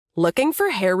Looking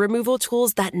for hair removal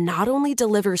tools that not only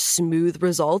deliver smooth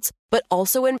results, but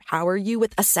also empower you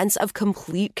with a sense of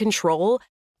complete control?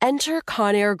 Enter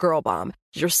Conair Girl Bomb,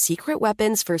 your secret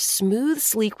weapons for smooth,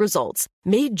 sleek results,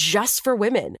 made just for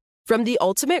women. From the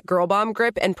ultimate Girl Bomb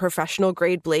grip and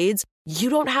professional-grade blades, you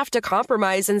don't have to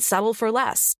compromise and settle for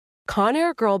less.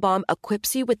 Conair Girl Bomb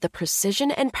equips you with the precision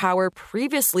and power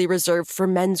previously reserved for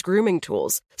men's grooming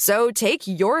tools. So take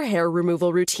your hair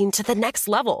removal routine to the next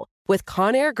level with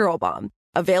Conair Girl Bomb.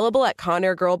 Available at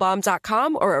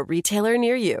ConairGirlBomb.com or a retailer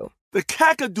near you. The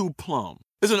Kakadu plum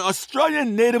is an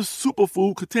Australian native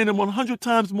superfood containing 100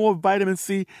 times more vitamin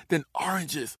C than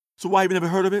oranges. So why have you never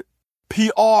heard of it?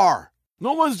 PR.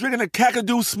 No one's drinking a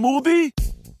Kakadu smoothie?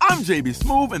 I'm JB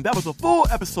Smoove, and that was a full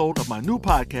episode of my new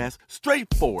podcast,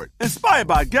 Straightforward, inspired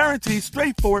by guaranteed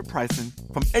straightforward pricing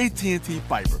from AT&T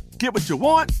Fiber. Get what you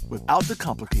want without the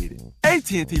complicated.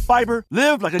 AT&T Fiber,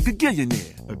 live like a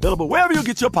gigillionaire. Available wherever you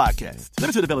get your podcasts.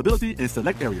 Limited availability in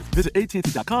select areas. Visit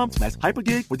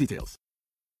AT&T.com/hypergig for details.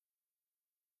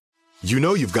 You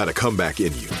know you've got a comeback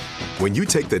in you. When you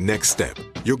take the next step,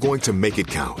 you're going to make it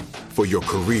count. For your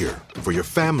career, for your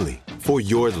family, for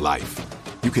your life.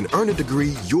 You can earn a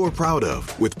degree you're proud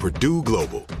of with Purdue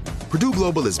Global. Purdue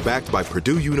Global is backed by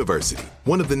Purdue University,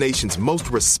 one of the nation's most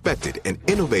respected and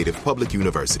innovative public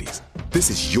universities.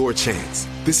 This is your chance.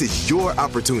 This is your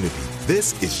opportunity.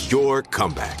 This is your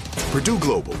comeback. Purdue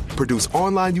Global, Purdue's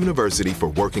online university for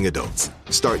working adults.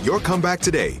 Start your comeback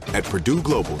today at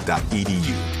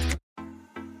purdueglobal.edu.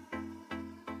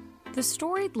 The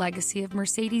storied legacy of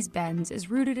Mercedes-Benz is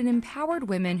rooted in empowered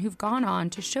women who've gone on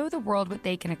to show the world what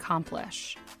they can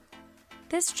accomplish.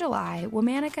 This July,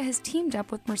 Womanica has teamed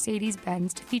up with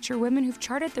Mercedes-Benz to feature women who've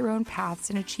charted their own paths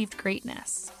and achieved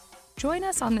greatness. Join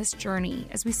us on this journey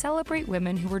as we celebrate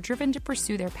women who were driven to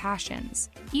pursue their passions,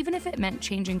 even if it meant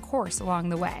changing course along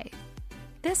the way.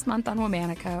 This month on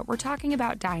Womanica, we're talking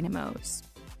about dynamos.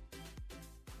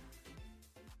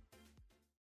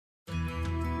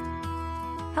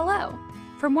 Hello.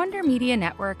 From Wonder Media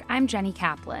Network, I'm Jenny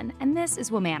Kaplan, and this is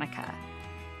Womanica.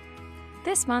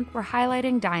 This month, we're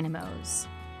highlighting dynamos.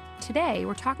 Today,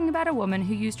 we're talking about a woman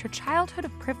who used her childhood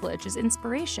of privilege as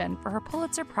inspiration for her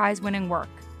Pulitzer Prize-winning work,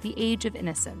 The Age of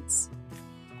Innocence.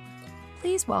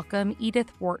 Please welcome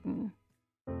Edith Wharton.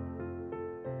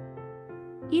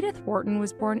 Edith Wharton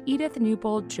was born Edith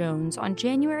Newbold Jones on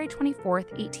January 24,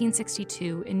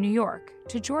 1862, in New York,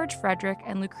 to George Frederick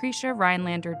and Lucretia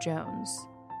Rhinelander Jones.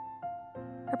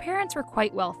 Her parents were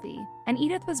quite wealthy, and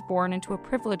Edith was born into a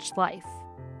privileged life.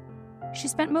 She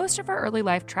spent most of her early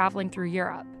life traveling through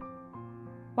Europe.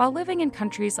 While living in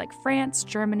countries like France,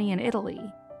 Germany, and Italy,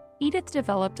 Edith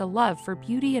developed a love for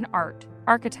beauty and art,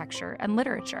 architecture, and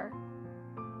literature.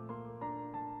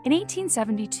 In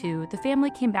 1872, the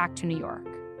family came back to New York.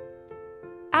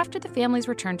 After the family's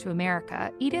return to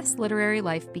America, Edith's literary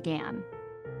life began.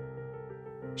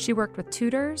 She worked with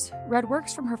tutors, read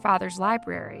works from her father's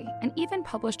library, and even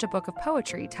published a book of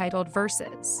poetry titled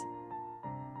Verses.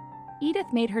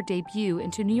 Edith made her debut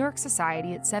into New York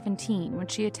society at 17 when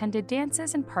she attended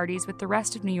dances and parties with the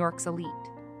rest of New York's elite.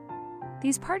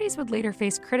 These parties would later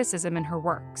face criticism in her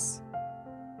works.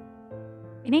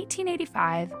 In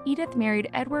 1885, Edith married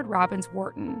Edward Robbins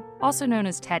Wharton, also known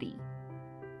as Teddy.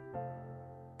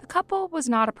 The couple was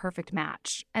not a perfect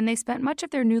match, and they spent much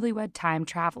of their newlywed time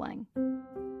traveling.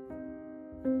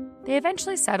 They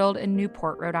eventually settled in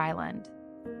Newport, Rhode Island.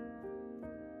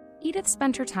 Edith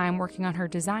spent her time working on her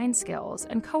design skills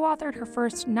and co-authored her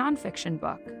first nonfiction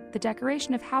book, The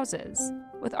Decoration of Houses,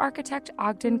 with architect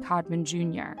Ogden Codman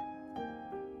Jr.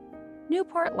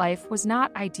 Newport life was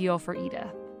not ideal for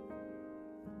Edith.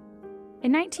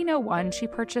 In 1901, she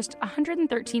purchased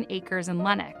 113 acres in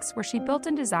Lenox, where she built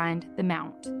and designed The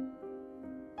Mount.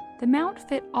 The Mount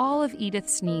fit all of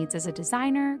Edith's needs as a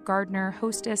designer, gardener,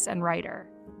 hostess, and writer.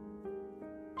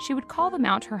 She would call The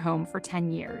Mount her home for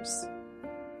 10 years.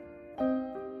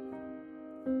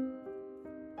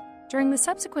 During the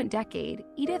subsequent decade,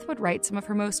 Edith would write some of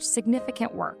her most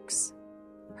significant works.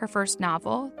 Her first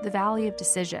novel, The Valley of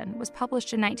Decision, was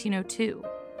published in 1902.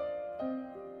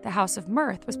 The House of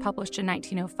Mirth was published in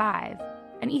 1905,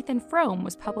 and Ethan Frome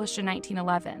was published in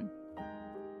 1911.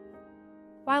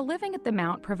 While living at the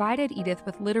Mount provided Edith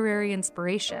with literary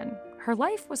inspiration, her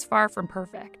life was far from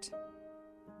perfect.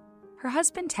 Her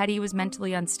husband Teddy was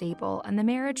mentally unstable, and the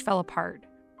marriage fell apart.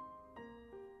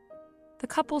 The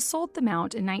couple sold the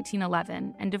Mount in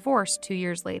 1911 and divorced 2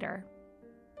 years later.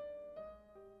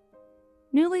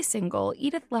 Newly single,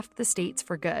 Edith left the States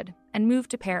for good and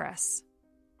moved to Paris.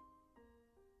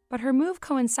 But her move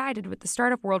coincided with the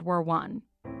start of World War I.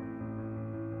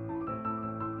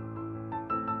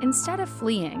 Instead of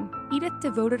fleeing, Edith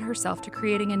devoted herself to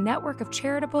creating a network of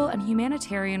charitable and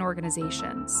humanitarian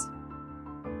organizations.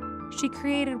 She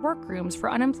created workrooms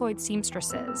for unemployed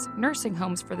seamstresses, nursing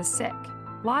homes for the sick,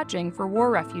 lodging for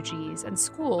war refugees, and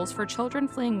schools for children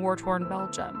fleeing war-torn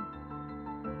Belgium.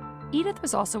 Edith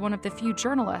was also one of the few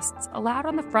journalists allowed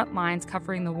on the front lines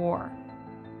covering the war.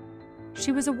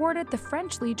 She was awarded the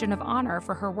French Legion of Honor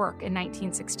for her work in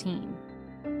 1916.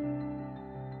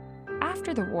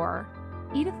 After the war,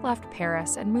 Edith left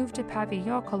Paris and moved to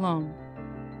Pavillon-Cologne.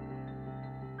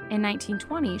 In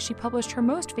 1920, she published her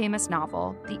most famous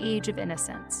novel, The Age of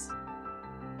Innocence.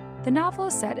 The novel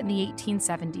is set in the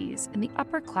 1870s in the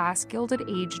upper-class Gilded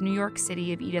Age New York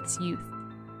City of Edith's youth.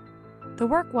 The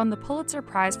work won the Pulitzer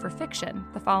Prize for Fiction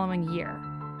the following year.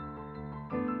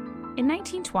 In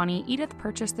 1920, Edith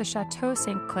purchased the Château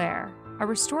St. Clair, a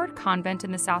restored convent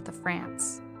in the south of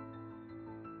France.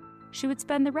 She would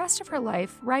spend the rest of her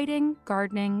life writing,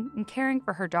 gardening, and caring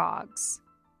for her dogs.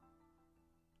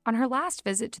 On her last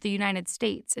visit to the United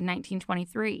States in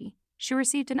 1923, she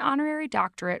received an honorary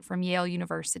doctorate from Yale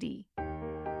University.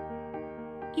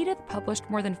 Edith published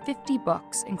more than 50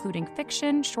 books, including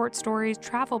fiction, short stories,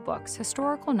 travel books,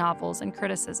 historical novels, and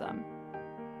criticism.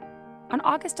 On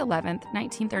August 11,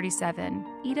 1937,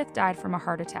 Edith died from a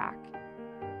heart attack.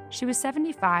 She was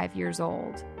 75 years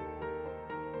old.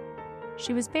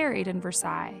 She was buried in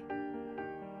Versailles.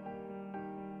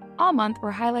 All month,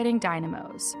 we're highlighting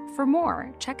dynamos. For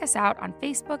more, check us out on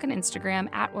Facebook and Instagram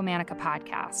at Womanica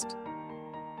Podcast.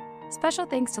 Special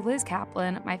thanks to Liz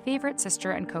Kaplan, my favorite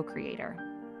sister and co-creator.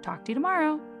 Talk to you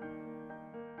tomorrow.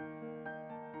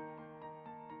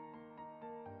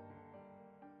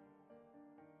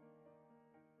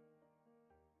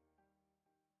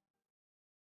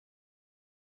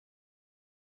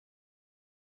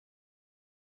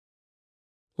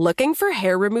 Looking for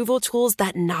hair removal tools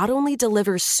that not only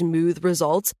deliver smooth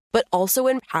results, but also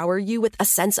empower you with a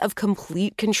sense of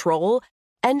complete control?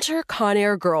 Enter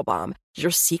Conair Girl Bomb, your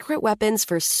secret weapons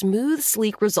for smooth,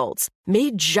 sleek results,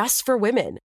 made just for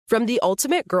women. From the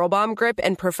ultimate Girl Bomb grip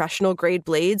and professional-grade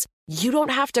blades, you don't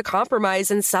have to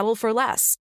compromise and settle for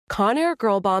less. Conair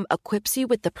Girl Bomb equips you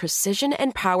with the precision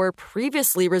and power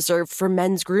previously reserved for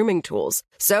men's grooming tools.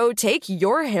 So take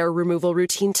your hair removal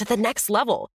routine to the next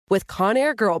level with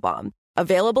Conair Girl Bomb.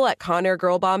 Available at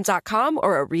ConairGirlBomb.com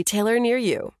or a retailer near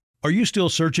you. Are you still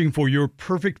searching for your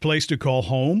perfect place to call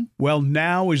home? Well,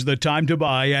 now is the time to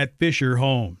buy at Fisher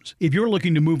Homes. If you're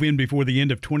looking to move in before the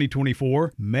end of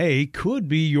 2024, May could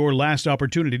be your last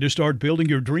opportunity to start building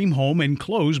your dream home and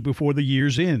close before the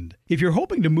year's end. If you're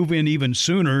hoping to move in even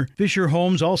sooner, Fisher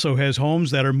Homes also has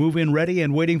homes that are move-in ready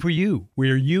and waiting for you,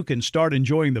 where you can start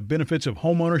enjoying the benefits of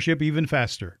homeownership even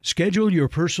faster. Schedule your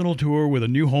personal tour with a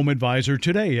new home advisor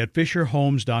today at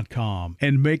FisherHomes.com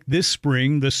and make this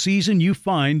spring the season you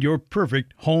find your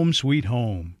perfect home sweet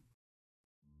home.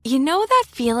 You know that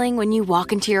feeling when you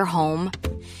walk into your home,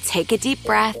 take a deep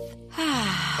breath,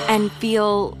 and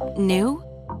feel new?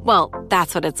 Well,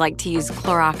 that's what it's like to use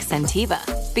Clorox Scentiva.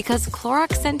 Because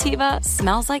Clorox Scentiva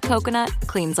smells like coconut,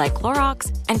 cleans like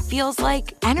Clorox, and feels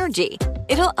like energy.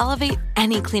 It'll elevate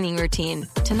any cleaning routine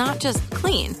to not just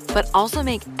clean, but also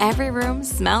make every room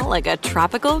smell like a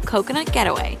tropical coconut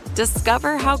getaway.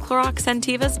 Discover how Clorox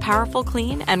Scentiva's powerful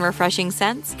clean and refreshing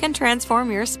scents can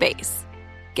transform your space.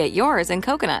 Get yours in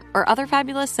coconut or other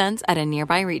fabulous scents at a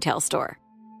nearby retail store.